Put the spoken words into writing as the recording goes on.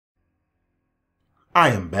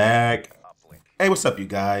I am back. Hey, what's up, you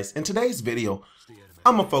guys? In today's video,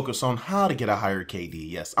 I'm going to focus on how to get a higher KD.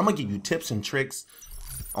 Yes, I'm going to give you tips and tricks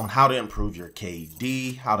on how to improve your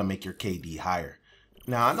KD, how to make your KD higher.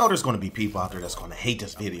 Now, I know there's going to be people out there that's going to hate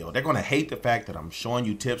this video. They're going to hate the fact that I'm showing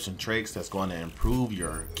you tips and tricks that's going to improve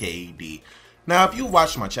your KD. Now, if you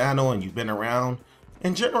watch my channel and you've been around,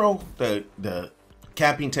 in general, the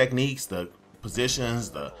capping techniques, the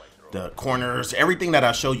positions, the corners, everything that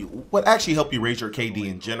I show you would actually help you raise your KD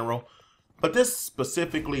in general. But this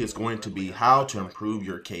specifically is going to be how to improve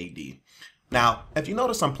your KD. Now, if you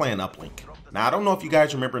notice, I'm playing uplink. Now, I don't know if you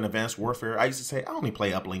guys remember in Advanced Warfare, I used to say I only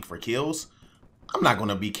play uplink for kills. I'm not going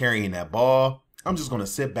to be carrying that ball. I'm just going to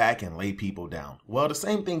sit back and lay people down. Well, the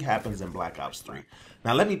same thing happens in Black Ops 3.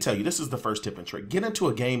 Now, let me tell you, this is the first tip and trick. Get into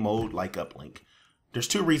a game mode like uplink. There's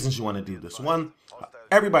two reasons you want to do this. One,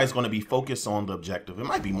 everybody's going to be focused on the objective. It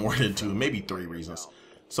might be more than two, maybe three reasons.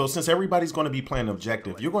 So since everybody's going to be playing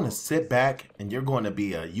objective, you're going to sit back and you're going to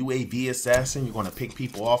be a UAV assassin. You're going to pick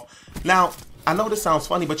people off. Now, I know this sounds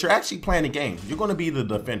funny, but you're actually playing a game. You're going to be the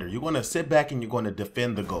defender. You're going to sit back and you're going to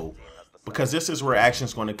defend the goal, because this is where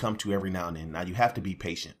action's going to come to every now and then. Now, you have to be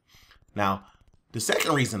patient. Now, the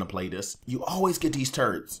second reason to play this, you always get these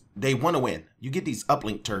turds. They want to win. You get these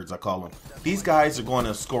uplink turds, I call them. These guys are going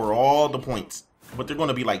to score all the points, but they're going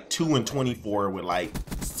to be like 2 and 24 with like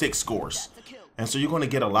 6 scores. And so you're going to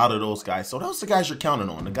get a lot of those guys. So those are the guys you're counting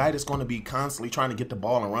on. The guy that's going to be constantly trying to get the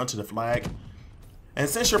ball and run to the flag. And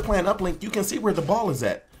since you're playing uplink, you can see where the ball is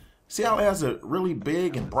at. See how it has a really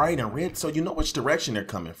big and bright and red? So you know which direction they're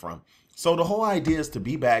coming from. So the whole idea is to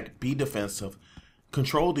be back, be defensive,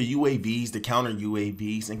 control the UAVs, the counter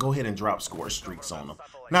UAVs, and go ahead and drop score streaks on them.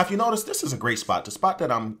 Now, if you notice, this is a great spot. The spot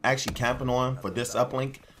that I'm actually camping on for this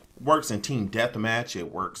uplink works in team deathmatch.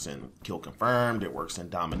 It works in kill confirmed. It works in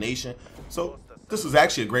domination. So this is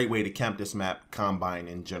actually a great way to camp this map, Combine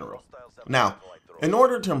in general. Now, in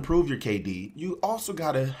order to improve your KD, you also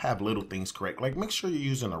got to have little things correct. Like, make sure you're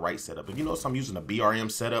using the right setup. If you notice, I'm using a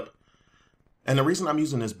BRM setup. And the reason I'm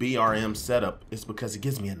using this BRM setup is because it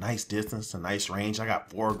gives me a nice distance, a nice range. I got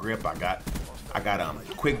foregrip. I got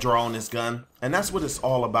quick draw on this gun, and that's what it's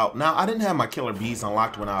all about. Now, I didn't have my killer bees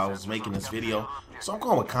unlocked when I was making this video, so I'm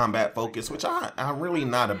going with combat focus, which I'm really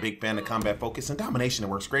not a big fan of combat focus. And domination, it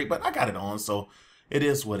works great, but I got it on, so it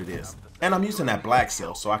is what it is. And I'm using that black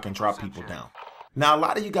cell so I can drop people down. Now, a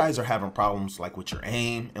lot of you guys are having problems like with your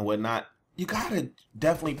aim and whatnot. You gotta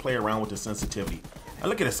definitely play around with the sensitivity. Now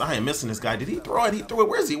look at this. I am missing this guy. Did he throw it? He threw it.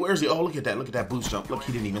 Where is he? Where is he? Oh, look at that. Look at that boost jump. Look,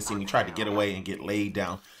 he didn't even see me. Tried to get away and get laid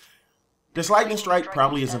down. This lightning strike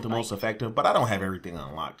probably isn't the most effective, but I don't have everything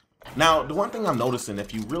unlocked. Now, the one thing I'm noticing,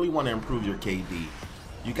 if you really want to improve your KD,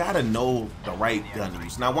 you got to know the right gun to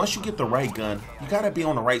use. Now, once you get the right gun, you got to be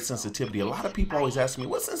on the right sensitivity. A lot of people always ask me,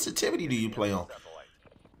 what sensitivity do you play on?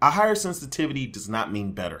 A higher sensitivity does not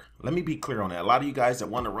mean better. Let me be clear on that. A lot of you guys that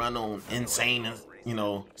want to run on insane,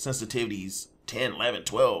 sensitivities, 10, 11,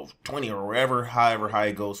 12, 20, or wherever, however high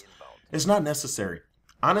it goes, it's not necessary.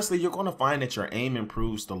 Honestly, you're going to find that your aim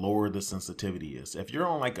improves the lower the sensitivity is. If you're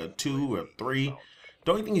on like a 2 or 3,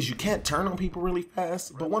 the only thing is you can't turn on people really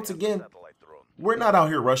fast. But once again, we're not out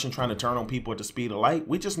here rushing trying to turn on people at the speed of light.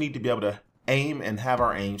 We just need to be able to aim and have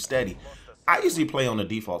our aim steady. I usually play on the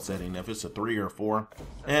default setting if it's a 3 or 4,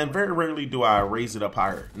 and very rarely do I raise it up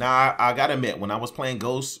higher. Now, I gotta admit, when I was playing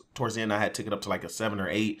Ghost, towards the end I had to take it up to like a 7 or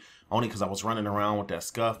 8, only because I was running around with that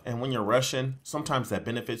scuff. And when you're rushing, sometimes that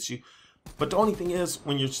benefits you. But the only thing is,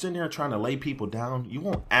 when you're sitting there trying to lay people down, you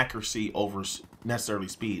want accuracy over necessarily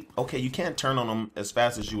speed. Okay, you can't turn on them as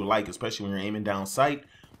fast as you would like, especially when you're aiming down sight.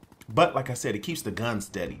 But like I said, it keeps the gun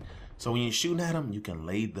steady. So when you're shooting at them, you can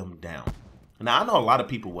lay them down. Now, I know a lot of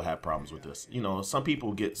people will have problems with this. You know, some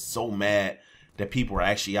people get so mad that people are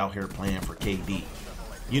actually out here playing for KD.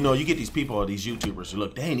 You know, you get these people, these YouTubers who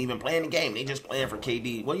look, they ain't even playing the game. They just playing for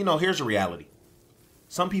KD. Well, you know, here's the reality.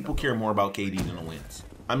 Some people care more about KD than the wins.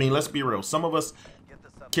 I mean, let's be real. Some of us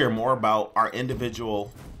care more about our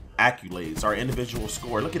individual accolades, our individual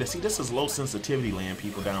score. Look at this. See, this is low sensitivity laying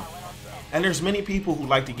people down. And there's many people who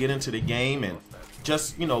like to get into the game and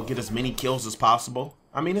just, get as many kills as possible.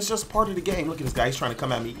 I mean, it's just part of the game. Look at this guy. He's trying to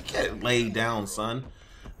come at me. You can't lay down, son.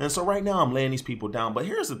 And so right now I'm laying these people down. But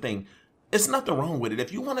here's the thing. It's nothing wrong with it.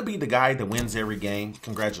 If you want to be the guy that wins every game,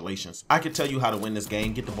 congratulations. I can tell you how to win this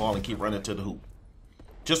game. Get the ball and keep running to the hoop.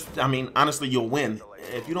 Honestly, you'll win.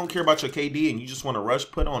 If you don't care about your KD and you just want to rush,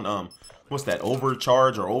 put on, what's that,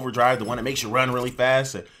 overcharge or overdrive, the one that makes you run really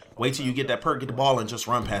fast. And wait till you get that perk, get the ball, and just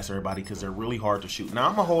run past everybody because they're really hard to shoot. Now,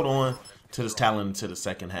 I'm going to hold on to this talent into the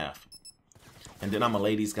second half. and then I'm gonna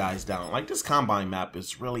lay these guys down. Like, this combine map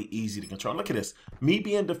is really easy to control. Look at this. Me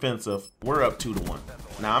being defensive, we're up 2-1.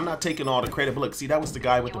 Now, I'm not taking all the credit, but look, see, that was the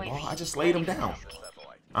guy with the ball. I just laid him down.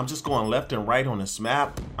 I'm just going left and right on this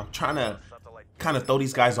map. I'm trying to kind of throw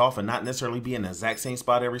these guys off and not necessarily be in the exact same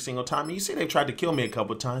spot every single time. And you see, they've tried to kill me a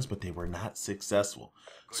couple times, but they were not successful.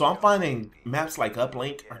 So I'm finding maps like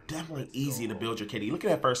Uplink are definitely easy to build your KD. Look at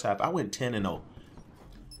that first half. I went 10-0.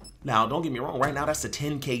 Now, don't get me wrong. Right now, that's a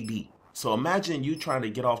 10 KD. So imagine you trying to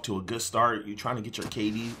get off to a good start. You're trying to get your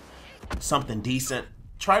KD something decent.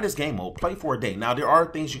 Try this game mode. Play for a day. Now, there are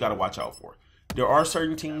things you got to watch out for. There are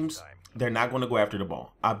certain teams, they're not going to go after the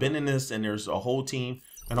ball. I've been in this, and there's a whole team,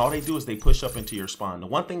 and all they do is they push up into your spawn. The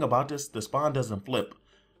one thing about this, the spawn doesn't flip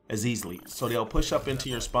as easily. So they'll push up into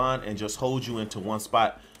your spawn and just hold you into one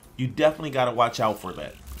spot. You definitely got to watch out for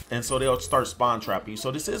that. And so they'll start spawn trapping you.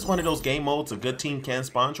 So this is one of those game modes a good team can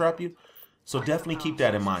spawn trap you. So definitely keep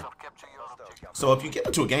that in mind. So if you get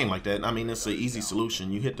into a game like that, I mean, it's an easy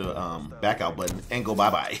solution. You hit the back out button and go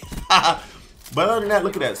bye-bye. But other than that,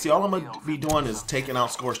 look at that. See, all I'm going to be doing is taking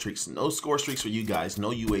out score streaks. No score streaks for you guys.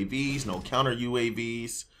 No UAVs, no counter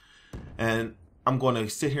UAVs. And I'm going to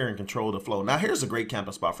sit here and control the flow. Now, here's a great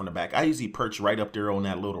camping spot from the back. I usually perch right up there on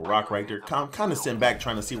that little rock right there. I'm kind of sitting back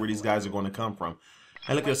trying to see where these guys are going to come from.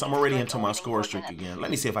 And look at this. I'm already into my score streak again. Let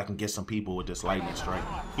me see if I can get some people with this lightning strike.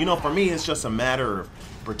 You know, for me, it's just a matter of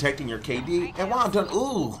protecting your KD. And while I'm done,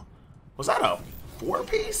 ooh, was that a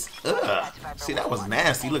 4-piece? Ugh. See, that was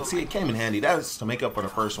nasty. Look, see, it came in handy. That's to make up for the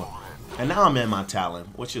first one. And now I'm in my Talon,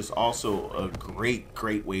 which is also a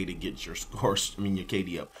great way to get your scores, your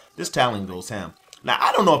KD up. This Talon goes ham. Now,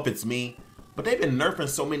 I don't know if it's me, but they've been nerfing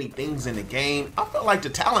so many things in the game. I felt like the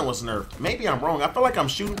Talon was nerfed. Maybe I'm wrong. I feel like I'm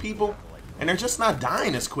shooting people, and they're just not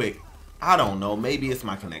dying as quick. I don't know. Maybe it's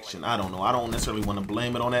my connection. I don't know. I don't necessarily want to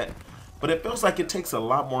blame it on that. But it feels like it takes a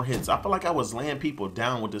lot more hits. I feel like I was laying people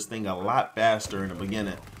down with this thing a lot faster in the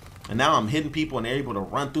beginning. And now I'm hitting people and they're able to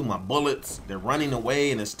run through my bullets. They're running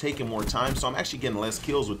away and it's taking more time. So I'm actually getting less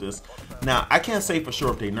kills with this. Now, I can't say for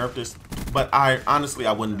sure if they nerf this, but honestly,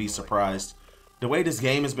 I wouldn't be surprised. The way this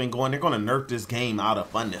game has been going, they're going to nerf this game out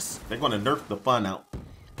of funness. They're going to nerf the fun out.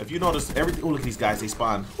 If you notice everything, oh, look at these guys, they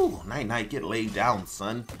spawn. Ooh, night, get laid down,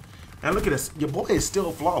 son. Now look at this, your boy is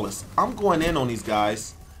still flawless. I'm going in on these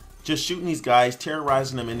guys, just shooting these guys,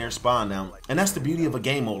 terrorizing them in their spawn now. And that's the beauty of a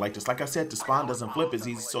game mode like this. Like I said, the spawn doesn't flip as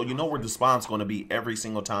easy, so you know where the spawn's going to be every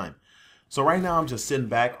single time. So right now, I'm just sitting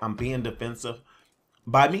back, I'm being defensive.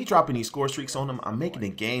 By me dropping these score streaks on them, I'm making the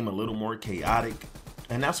game a little more chaotic.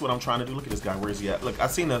 And that's what I'm trying to do. Look at this guy. Where is he at? Look, I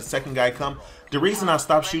seen the second guy come. The reason I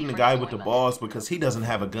stopped shooting the guy with the ball is because he doesn't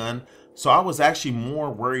have a gun. So I was actually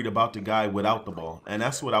more worried about the guy without the ball. And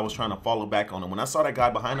that's what I was trying to follow back on him. When I saw that guy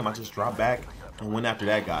behind him, I just dropped back and went after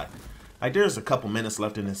that guy. Like, there's a couple minutes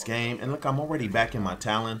left in this game. And look, I'm already back in my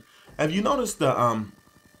Talon. Have you noticed the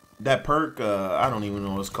that perk? I don't even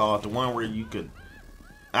know what it's called. The one where you could...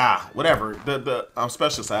 whatever. The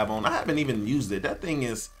specialist I have on. I haven't even used it. That thing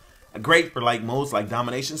is... great for like modes like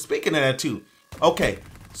domination. Speaking of that too, okay,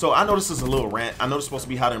 so I know this is a little rant. I know it's supposed to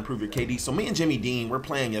be how to improve your KD. So me and Jimmy Dean, we're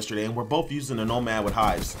playing yesterday and we're both using the Nomad with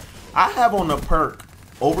hives. I have on the perk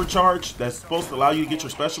overcharge that's supposed to allow you to get your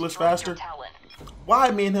specialist faster. Why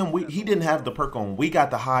me and him, he didn't have the perk on. We got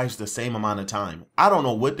the hives the same amount of time. I don't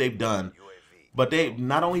know what they've done, but they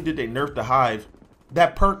not only did they nerf the hive,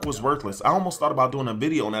 that perk was worthless. I almost thought about doing a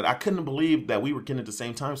video on that. I couldn't believe that we were getting at the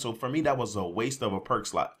same time. So for me, that was a waste of a perk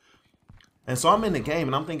slot. And so I'm in the game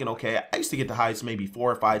and I'm thinking, okay, I used to get the highs maybe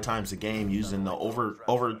 4 or 5 times a game using the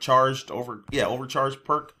overcharged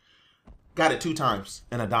perk. Got it 2 times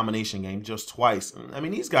in a domination game, just twice. I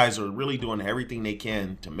mean, these guys are really doing everything they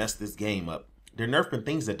can to mess this game up. They're nerfing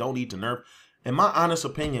things that don't need to nerf. In my honest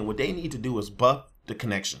opinion, what they need to do is buff the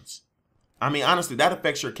connections. I mean, honestly, that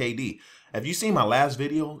affects your KD. If you seen my last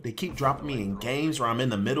video, they keep dropping me in games where I'm in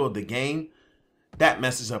the middle of the game. That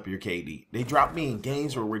messes up your KD. They drop me in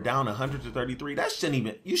games where we're down 100 to 33. That shouldn't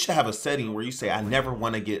even, you should have a setting where you say, I never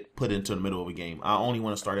want to get put into the middle of a game. I only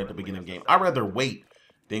want to start at the beginning of the game. I'd rather wait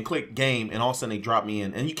than click game and all of a sudden they drop me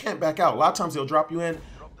in. And you can't back out. A lot of times they'll drop you in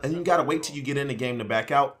and you got to wait till you get in the game to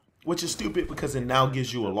back out, which is stupid because it now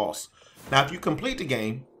gives you a loss. Now, if you complete the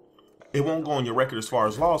game, it won't go on your record as far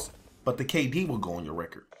as loss, but the KD will go on your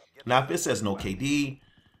record. Now, if it says no KD,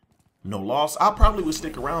 no loss, I probably would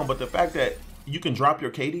stick around. But the fact that you can drop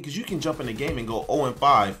your KD, because you can jump in the game and go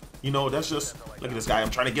 0-5. You know, that's just, look at this guy.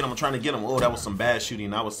 I'm trying to get him. Oh, that was some bad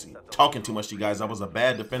shooting. I was talking too much to you guys. I was a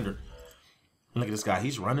bad defender. Look at this guy.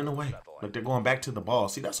 He's running away. Look, they're going back to the ball.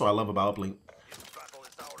 See, that's what I love about uplink.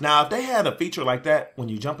 Now, if they had a feature like that, when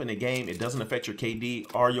you jump in the game, it doesn't affect your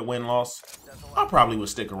KD or your win-loss, I probably would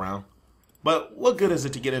stick around. But what good is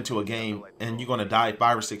it to get into a game and you're going to die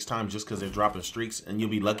 5 or 6 times just because they're dropping streaks and you'll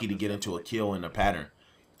be lucky to get into a kill in a pattern?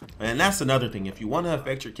 And that's another thing. If you want to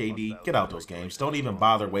affect your KD, get out those games. Don't even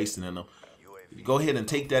bother wasting in them. Go ahead and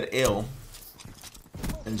take that L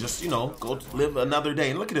and just, you know, go live another day.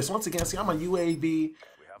 And look at this. Once again, see, I'm a UAV.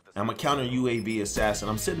 I'm a counter UAV assassin.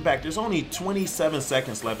 I'm sitting back. There's only 27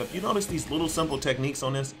 seconds left. If you notice these little simple techniques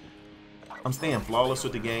on this, I'm staying flawless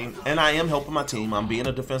with the game, and I am helping my team. I'm being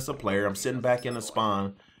a defensive player. I'm sitting back in the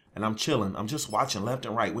spawn, and I'm chilling. I'm just watching left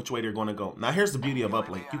and right, which way they're going to go. Now, here's the beauty of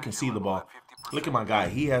uplink. You can see the ball. Look at my guy.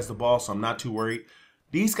 He has the ball, so I'm not too worried.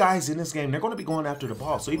 These guys in this game, they're going to be going after the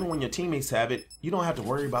ball. So even when your teammates have it, you don't have to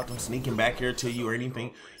worry about them sneaking back here to you or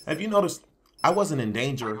anything. If you notice, I wasn't in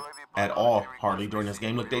danger at all hardly during this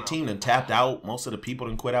game. Look, their team done tapped out. Most of the people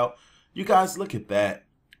done quit out. You guys, look at that.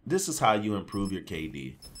 This is how you improve your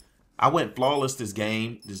KD. I went flawless this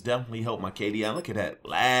game. This definitely helped my KD out. Look at that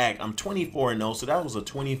lag. I'm 24-0, so that was a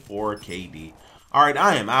 24 KD. All right,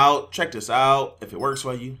 I am out. Check this out. If it works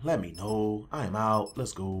for you, let me know. I am out.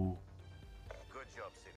 Let's go.